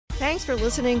Thanks for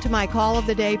listening to my Call of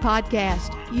the Day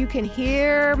podcast. You can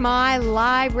hear my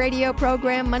live radio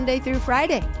program Monday through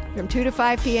Friday from 2 to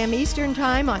 5 p.m. Eastern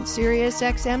Time on Sirius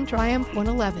XM Triumph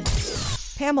 111.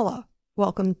 Pamela,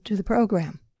 welcome to the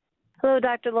program. Hello,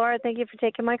 Dr. Laura. Thank you for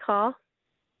taking my call.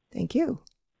 Thank you.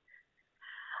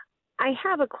 I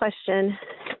have a question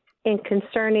in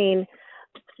concerning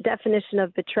definition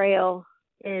of betrayal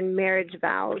in marriage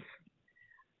vows.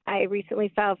 I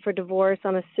recently filed for divorce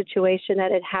on a situation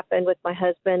that had happened with my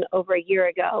husband over a year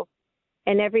ago.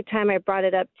 And every time I brought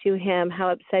it up to him, how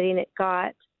upsetting it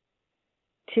got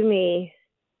to me,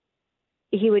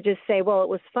 he would just say, well, it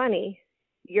was funny.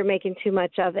 You're making too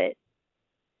much of it.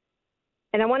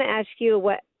 And I want to ask you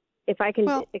if I can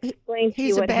explain to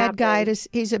you what happened.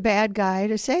 He's a bad guy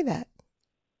to say that.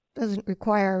 Doesn't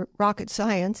require rocket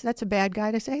science. That's a bad guy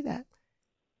to say that.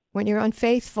 When you're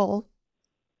unfaithful,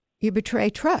 you betray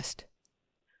trust.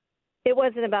 It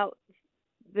wasn't about...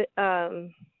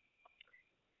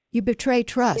 You betray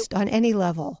trust on any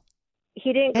level.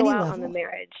 He didn't go out on the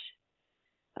marriage.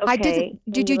 Okay. I didn't.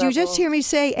 Did you just hear me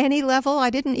say any level?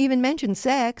 I didn't even mention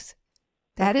sex.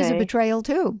 That is a betrayal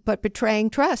too, but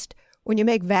betraying trust. When you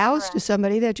make vows to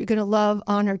somebody that you're going to love,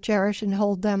 honor, cherish, and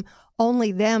hold them,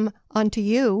 only them unto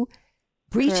you,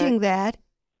 breaching that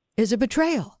is a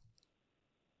betrayal.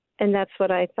 And that's what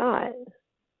I thought.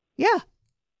 Yeah.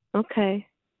 Okay.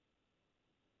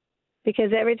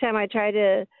 Because every time I try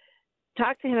to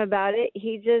talk to him about it,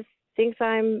 he just thinks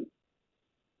I'm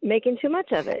making too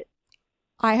much of it.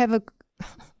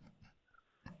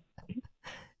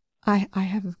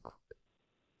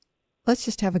 Let's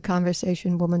just have a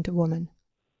conversation woman to woman.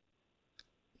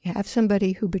 You have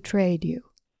somebody who betrayed you.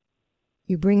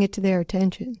 You bring it to their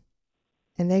attention.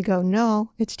 And they go,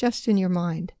 no, it's just in your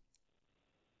mind.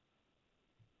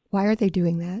 Why are they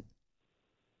doing that?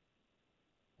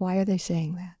 Why are they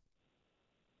saying that?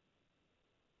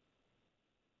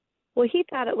 Well, he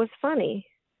thought it was funny.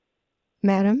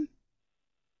 Madam,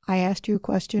 I asked you a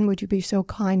question. Would you be so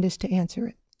kind as to answer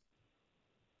it?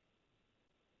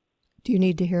 Do you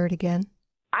need to hear it again?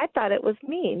 I thought it was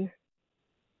mean.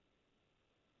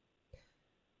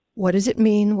 What does it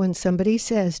mean when somebody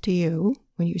says to you,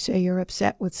 when you say you're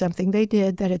upset with something they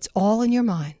did, that it's all in your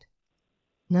mind?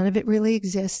 None of it really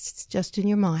exists. It's just in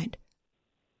your mind.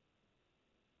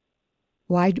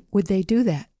 Why would they do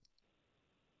that?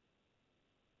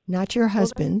 Not your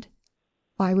husband.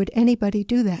 Why would anybody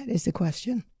do that is the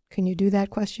question. Can you do that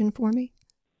question for me?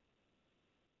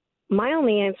 My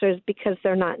only answer is because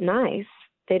they're not nice.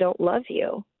 They don't love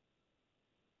you.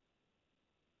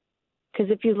 Because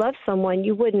if you love someone,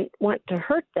 you wouldn't want to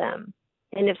hurt them.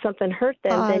 And if something hurt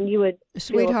them, then you would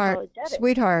feel apologetic.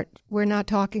 Sweetheart, we're not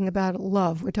talking about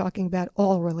love. We're talking about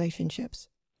all relationships.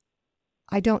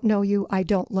 I don't know you. I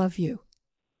don't love you.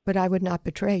 But I would not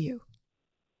betray you.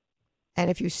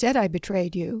 And if you said I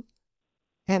betrayed you,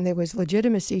 and there was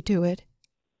legitimacy to it,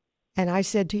 and I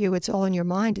said to you, it's all in your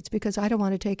mind, it's because I don't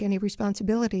want to take any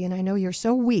responsibility, and I know you're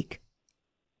so weak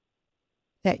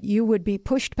that you would be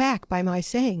pushed back by my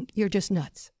saying, you're just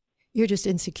nuts. You're just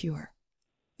insecure.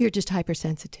 You're just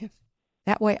hypersensitive.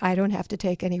 That way I don't have to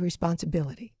take any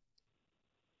responsibility.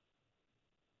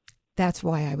 That's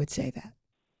why I would say that.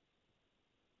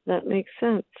 That makes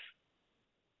sense.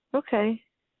 Okay.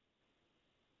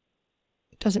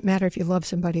 It doesn't matter if you love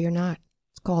somebody or not.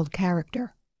 It's called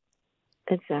character.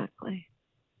 Exactly.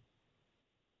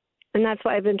 And that's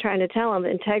why I've been trying to tell him,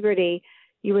 integrity,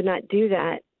 you would not do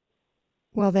that.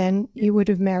 Well, then you would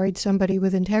have married somebody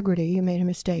with integrity. You made a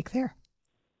mistake there.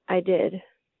 I did.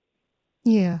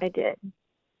 Yeah. I did.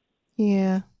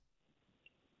 Yeah.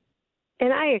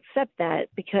 And I accept that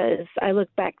because I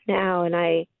look back now and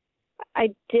I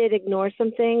did ignore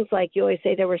some things. Like you always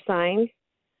say, there were signs.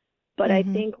 But I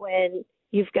think when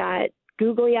you've got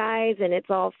googly eyes and it's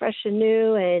all fresh and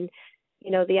new and,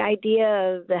 you know, the idea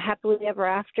of the happily ever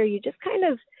after, you just kind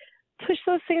of push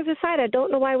those things aside. I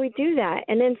don't know why we do that.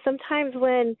 And then sometimes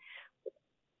when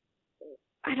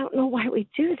I don't know why we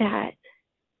do that.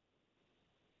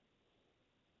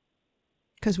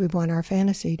 Because we want our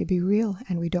fantasy to be real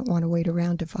and we don't want to wait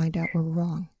around to find out we're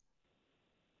wrong.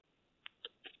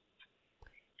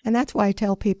 And that's why I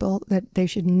tell people that they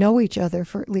should know each other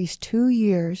for at least 2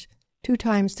 years, 2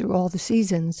 times through all the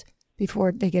seasons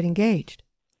before they get engaged.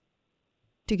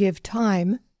 To give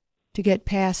time to get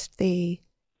past the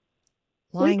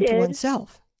lying to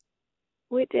oneself.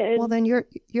 We did. Well, then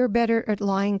you're better at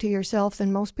lying to yourself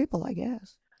than most people, I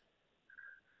guess.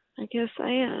 I guess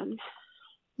I am.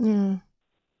 Yeah.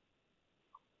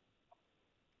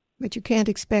 But you can't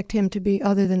expect him to be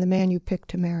other than the man you picked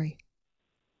to marry.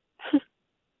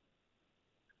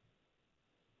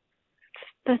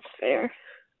 That's fair.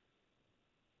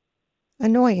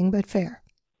 Annoying, but fair.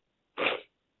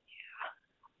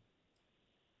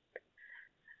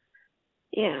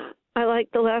 Yeah. I like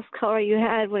the last caller you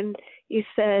had when you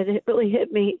said, it really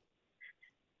hit me.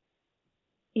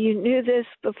 You knew this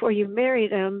before you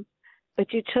married him,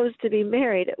 but you chose to be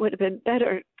married. It would have been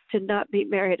better to not be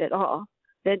married at all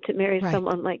than to marry Right.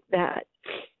 someone like that.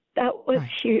 That was Right.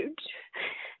 huge.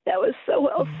 That was so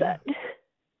well said.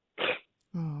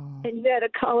 Oh. And you had a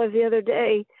caller the other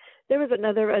day. There was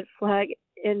another red flag,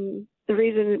 and the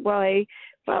reason why I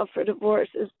filed for divorce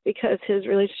is because his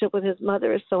relationship with his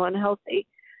mother is so unhealthy.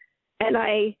 And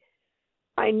I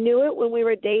knew it when we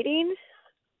were dating,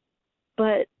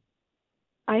 but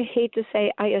I hate to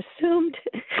say I assumed.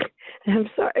 I'm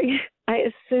sorry. I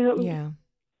assumed. Yeah.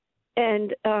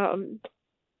 And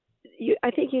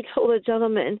I think you told a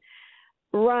gentleman,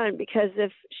 run, because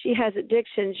if she has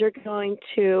addictions, you're going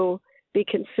to be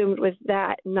consumed with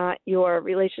that, not your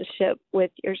relationship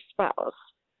with your spouse.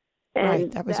 And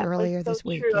Right. That was earlier this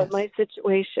week. True Yes. of my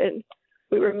situation.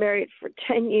 We were married for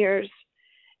 10 years,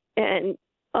 and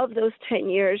of those 10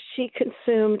 years, she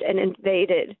consumed and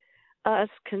invaded us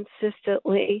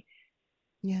consistently.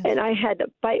 Yes. And I had to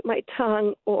bite my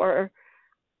tongue, or,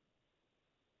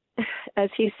 as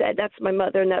he said, that's my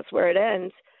mother and that's where it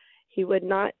ends. He would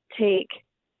not take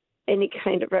any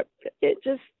kind of it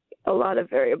just a lot of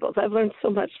variables. I've learned so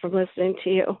much from listening to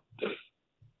you.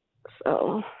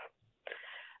 So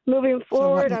moving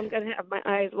forward, I'm going to have my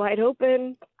eyes wide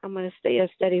open. I'm going to stay a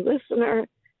steady listener,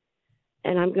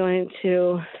 and I'm going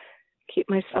to keep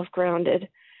myself grounded.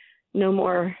 No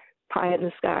more pie in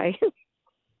the sky.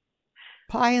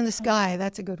 Pie in the sky.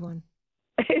 That's a good one.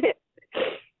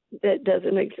 That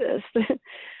doesn't exist.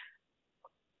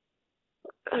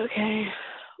 Okay.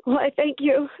 Well, I thank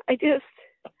you. I just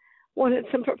wanted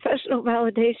some professional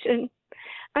validation.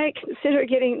 I consider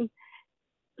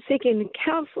seeking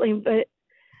counseling, but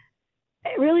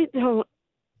I really don't.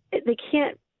 They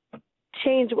can't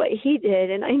change what he did,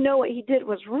 and I know what he did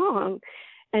was wrong,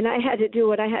 and I had to do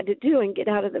what I had to do and get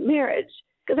out of the marriage,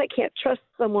 because I can't trust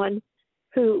someone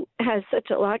who has such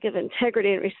a lack of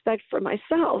integrity and respect for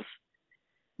myself.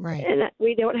 Right. And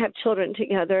we don't have children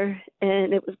together,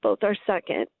 and it was both our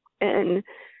second. And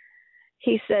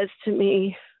he says to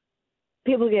me,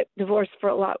 people get divorced for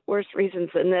a lot worse reasons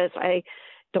than this. I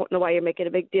don't know why you're making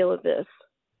a big deal of this,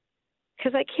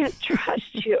 because I can't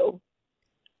trust you.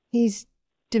 He's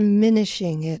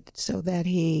diminishing it so that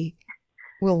he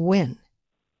will win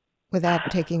without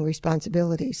taking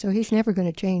responsibility. So he's never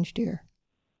going to change, dear.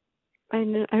 I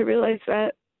know, I realized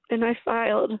that, and I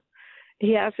filed.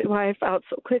 He asked me why I filed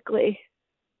so quickly.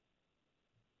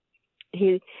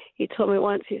 He told me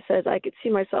once, he said, I could see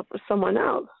myself with someone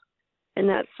else. And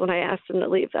that's when I asked him to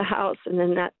leave the house. And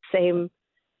then that same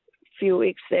few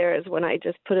weeks there is when I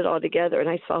just put it all together, and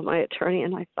I saw my attorney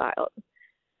and I filed.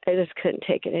 I just couldn't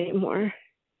take it anymore.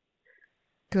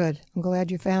 Good. I'm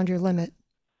glad you found your limit.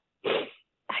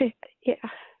 Yeah.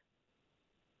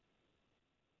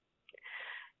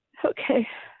 Okay.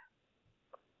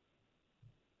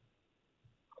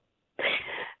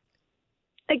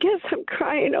 I guess I'm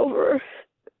crying over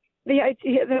the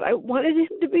idea that I wanted him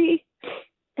to be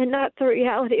and not the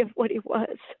reality of what he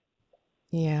was.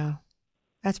 Yeah.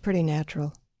 That's pretty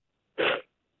natural.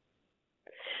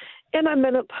 And I'm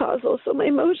menopausal, so my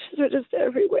emotions are just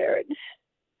everywhere.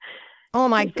 Oh,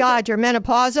 my God. You're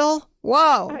menopausal?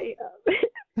 Whoa.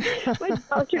 My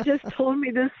doctor just told me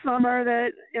this summer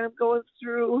that I'm going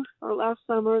through, or last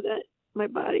summer, that my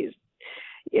body's,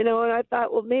 and I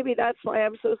thought, well, maybe that's why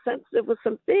I'm so sensitive with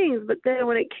some things. But then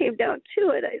when it came down to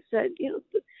it, I said,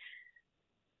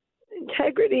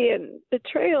 integrity and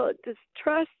betrayal and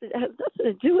distrust, it has nothing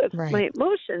to do with my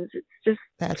emotions. It's just.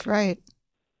 That's right.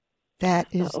 That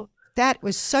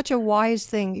was such a wise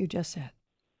thing you just said.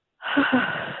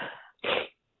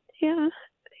 Yeah,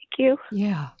 thank you.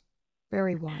 Yeah,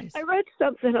 very wise. I read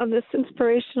something on this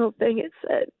inspirational thing. It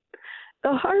said,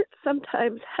 the heart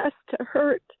sometimes has to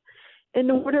hurt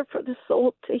in order for the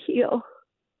soul to heal.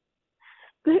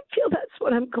 And I feel that's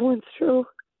what I'm going through.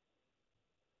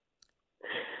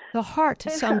 The heart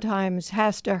sometimes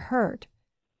has to hurt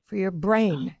for your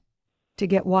brain to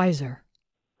get wiser.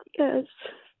 Yes.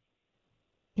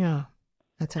 Yeah,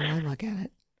 that's how I look at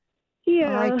it.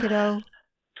 Yeah. All right, kiddo.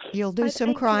 You'll do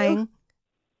some crying,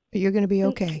 but you're going to be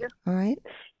okay. All right?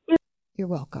 Yeah. You're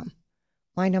welcome.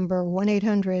 My number,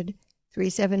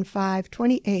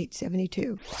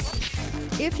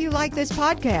 1-800-375-2872. If you like this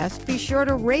podcast, be sure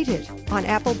to rate it on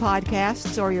Apple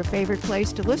Podcasts or your favorite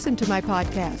place to listen to my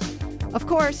podcast. Of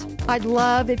course, I'd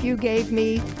love if you gave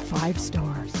me 5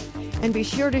 stars. And be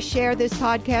sure to share this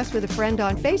podcast with a friend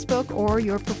on Facebook or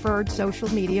your preferred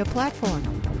social media platform.